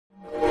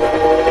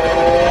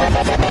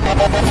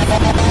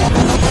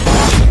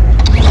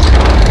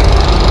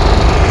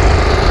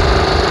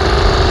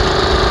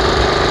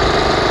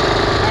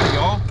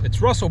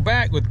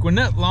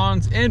Gwinnett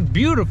Lawns and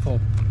beautiful.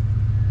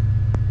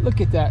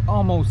 Look at that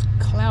almost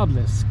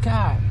cloudless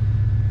sky.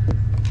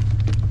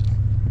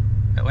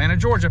 Atlanta,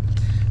 Georgia.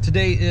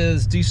 Today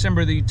is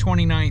December the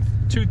 29th,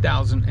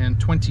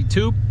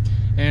 2022,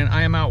 and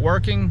I am out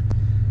working.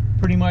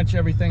 Pretty much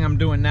everything I'm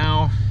doing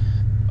now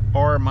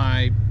are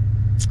my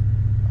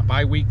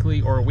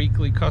bi-weekly or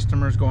weekly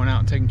customers going out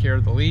and taking care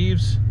of the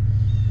leaves.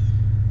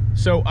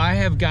 So I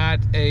have got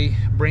a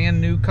brand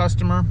new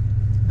customer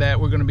that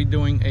we're going to be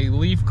doing a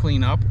leaf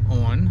cleanup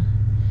on,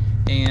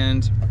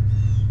 and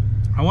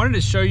I wanted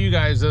to show you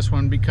guys this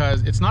one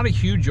because it's not a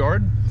huge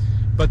yard,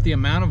 but the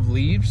amount of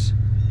leaves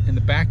in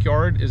the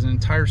backyard is an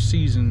entire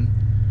season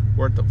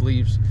worth of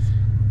leaves.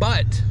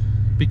 But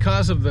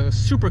because of the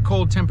super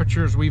cold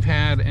temperatures we've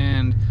had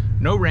and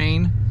no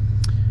rain,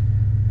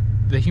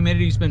 the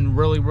humidity's been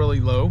really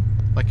low,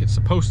 like it's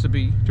supposed to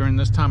be during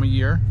this time of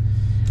year,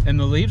 and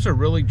the leaves are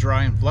really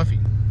dry and fluffy.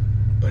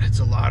 But it's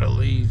a lot of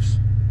leaves.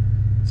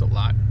 It's a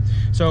lot.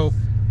 So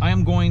I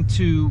am going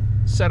to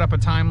set up a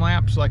time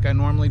lapse like I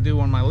normally do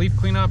on my leaf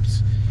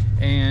cleanups,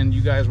 and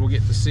you guys will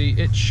get to see.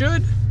 It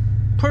should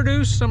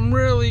produce some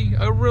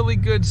a really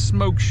good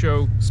smoke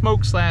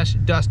slash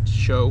dust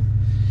show.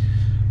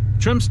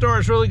 Trimstar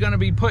is really going to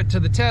be put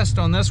to the test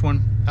on this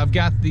one. I've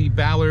got the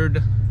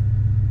Ballard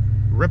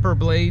Ripper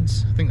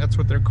blades. I think that's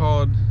what they're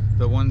called,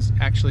 the ones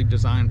actually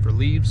designed for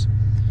leaves.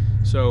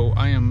 So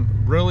I am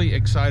really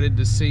excited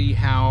to see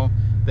how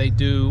they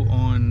do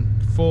on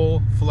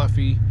full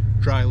fluffy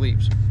dry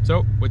leaves.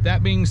 So with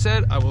that being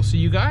said, I will see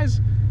you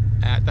guys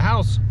at the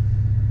house.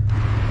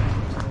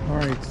 All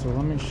right, so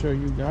let me show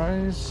you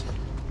guys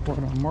what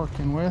I'm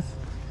working with.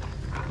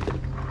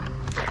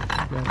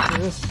 Got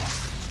this,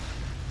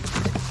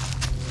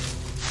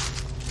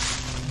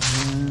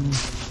 and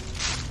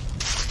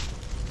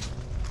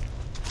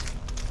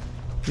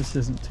this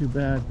isn't too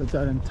bad, but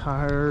that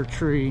entire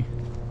tree,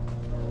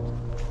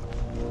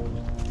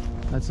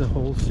 that's a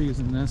whole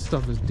season. That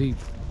stuff is deep,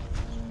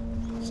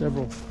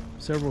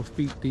 several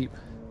feet deep.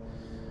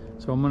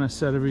 So I'm gonna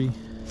set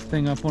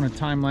everything up on a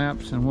time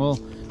lapse, and we'll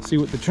see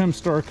what the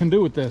Trimstar can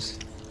do with this.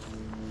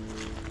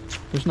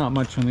 There's not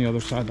much on the other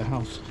side of the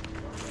house.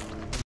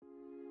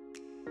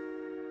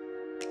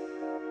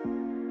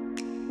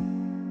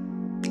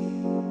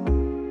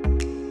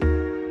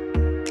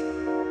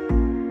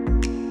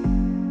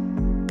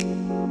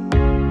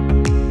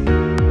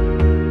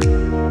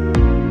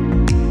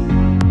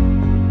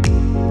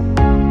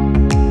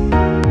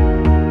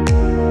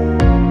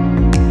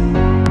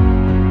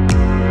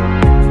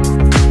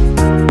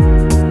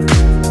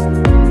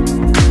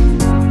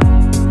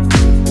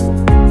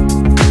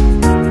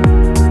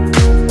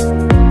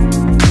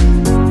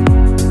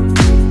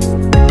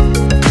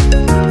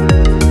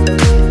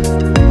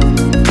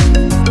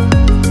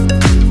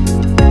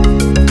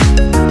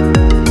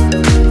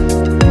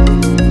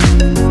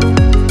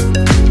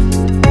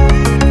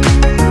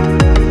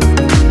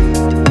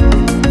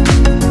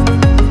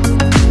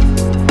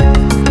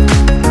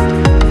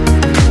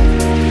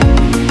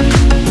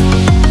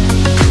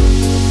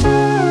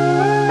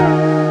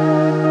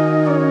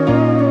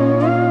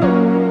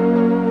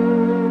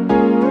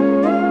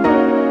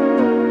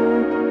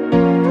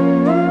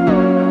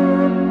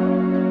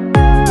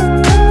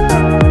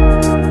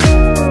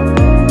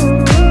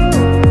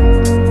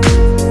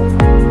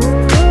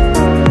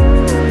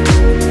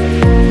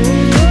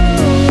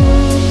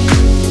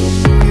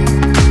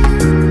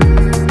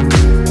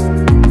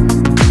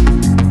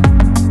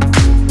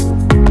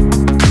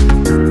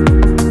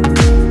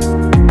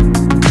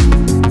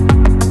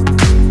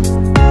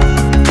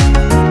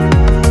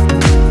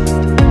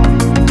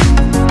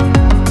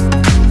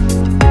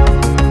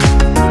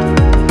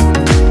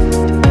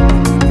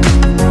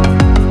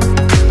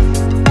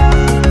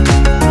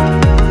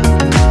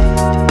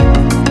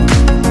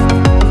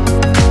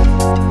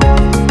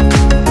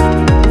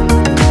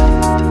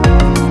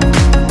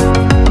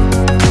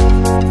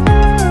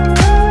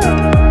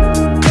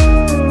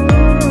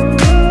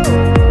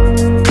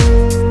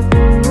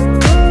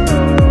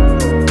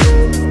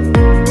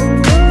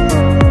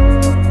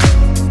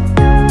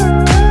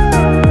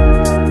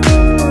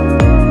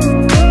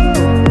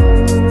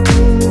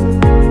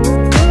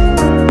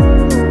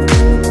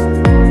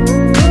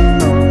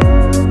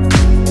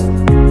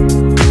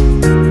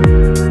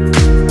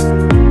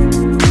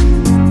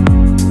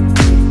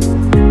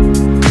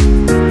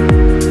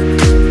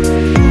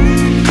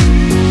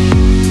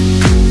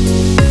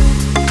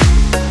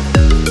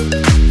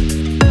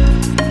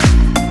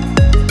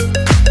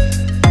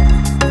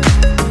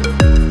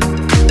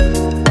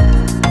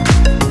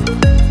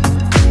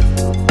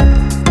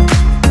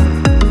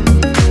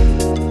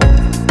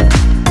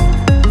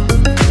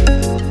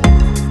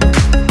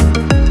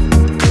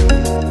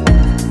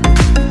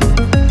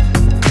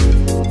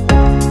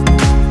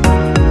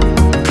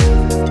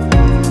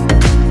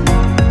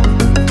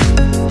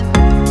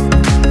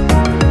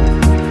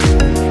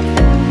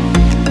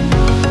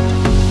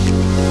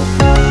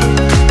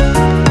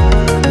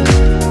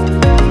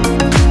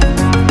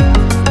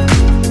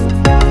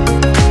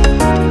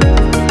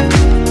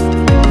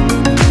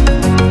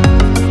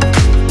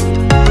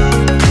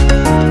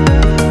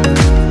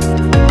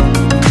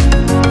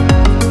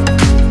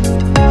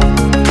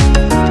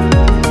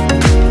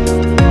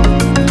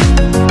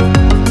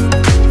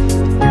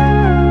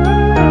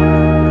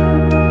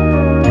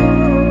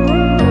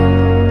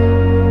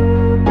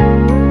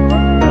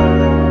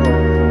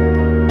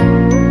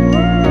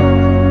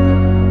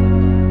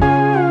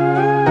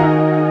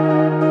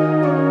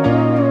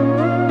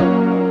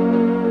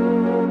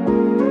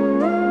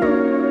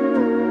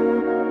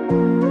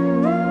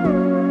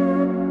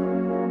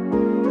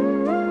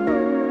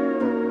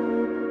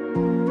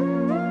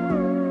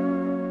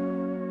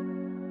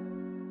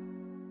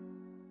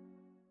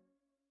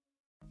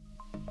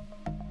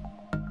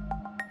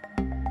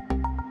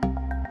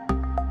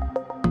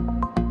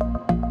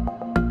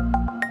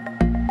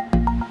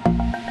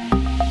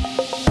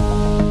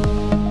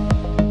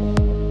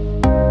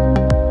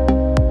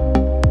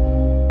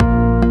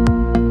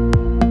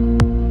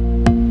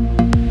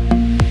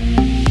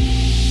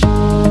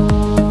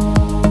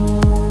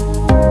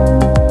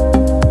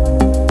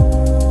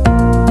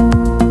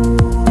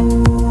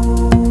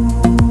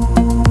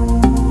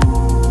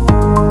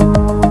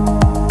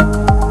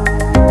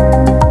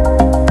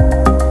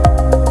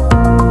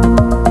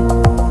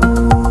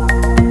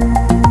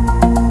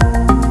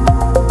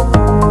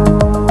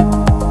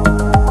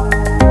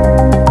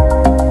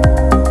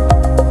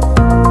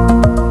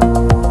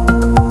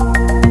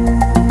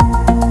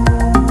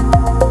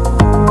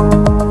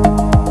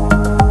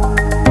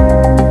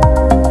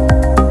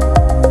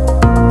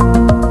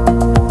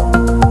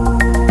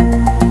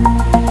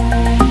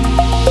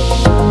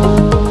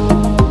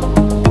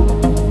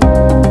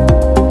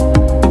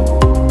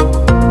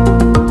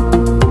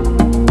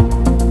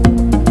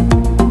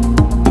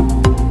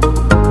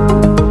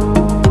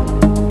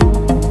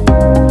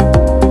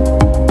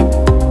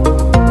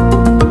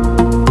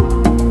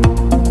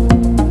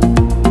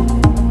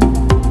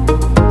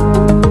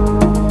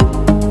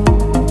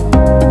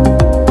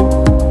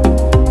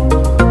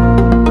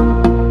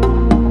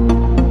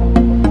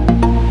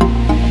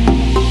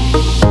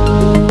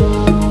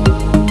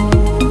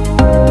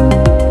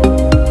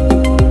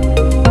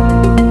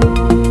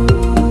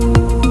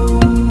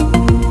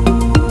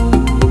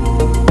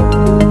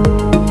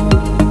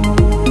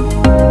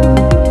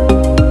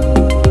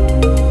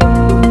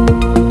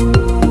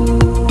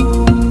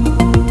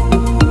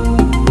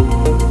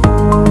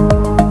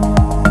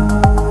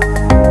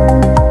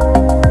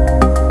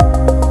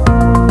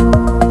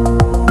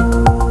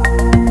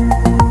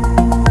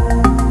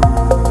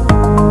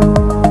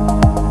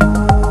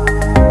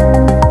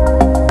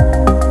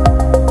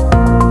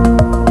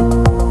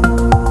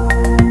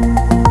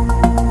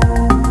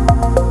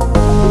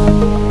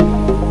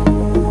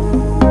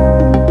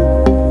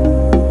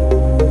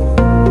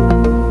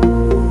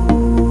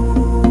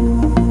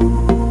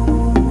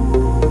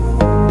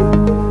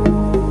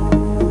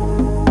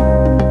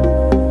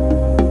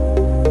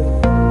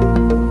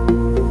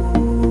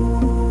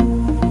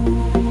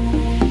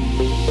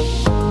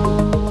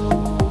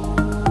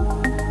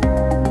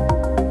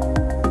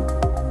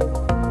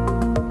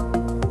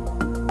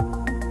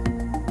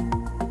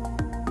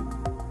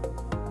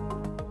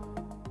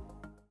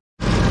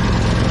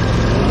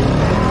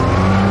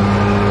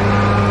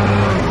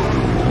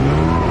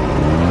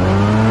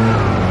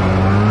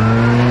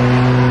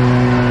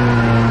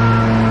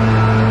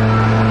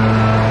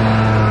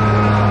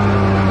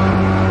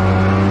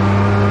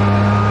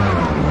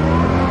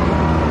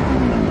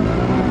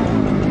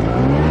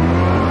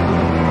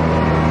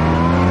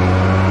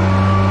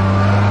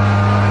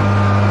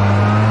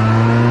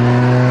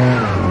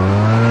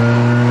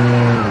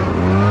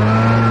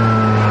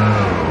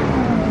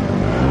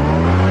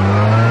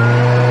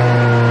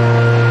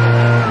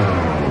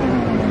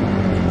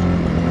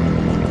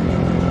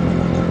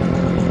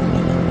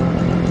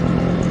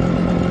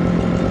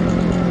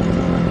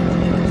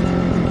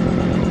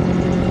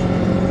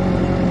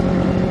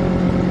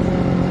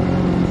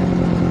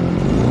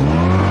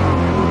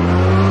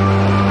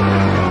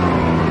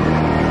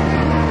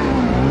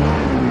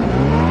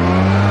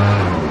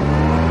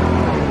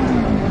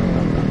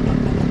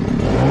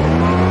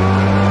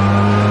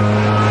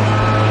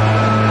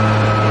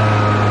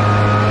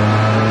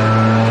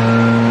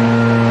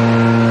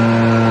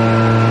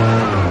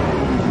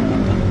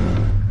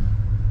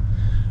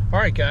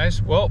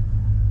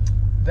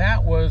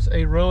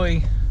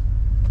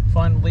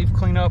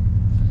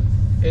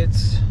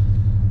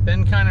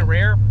 been kind of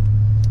rare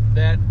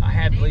that I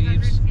had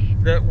leaves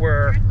that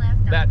were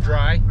that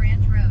dry.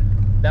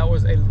 That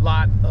was a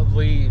lot of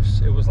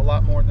leaves. It was a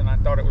lot more than I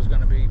thought it was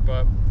going to be,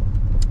 but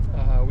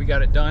we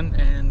got it done,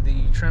 and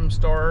the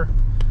Trimstar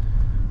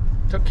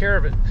took care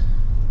of it.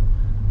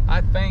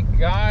 I thank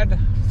God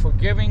for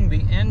giving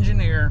the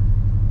engineer,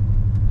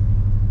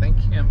 thank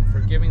him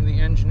for giving the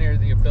engineer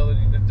the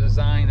ability to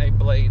design a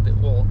blade that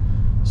will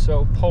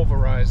so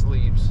pulverize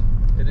leaves.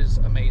 It is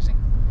amazing.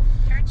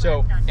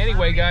 So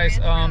anyway, guys,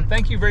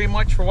 thank you very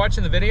much for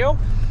watching the video,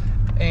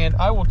 and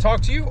I will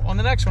talk to you on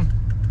the next one.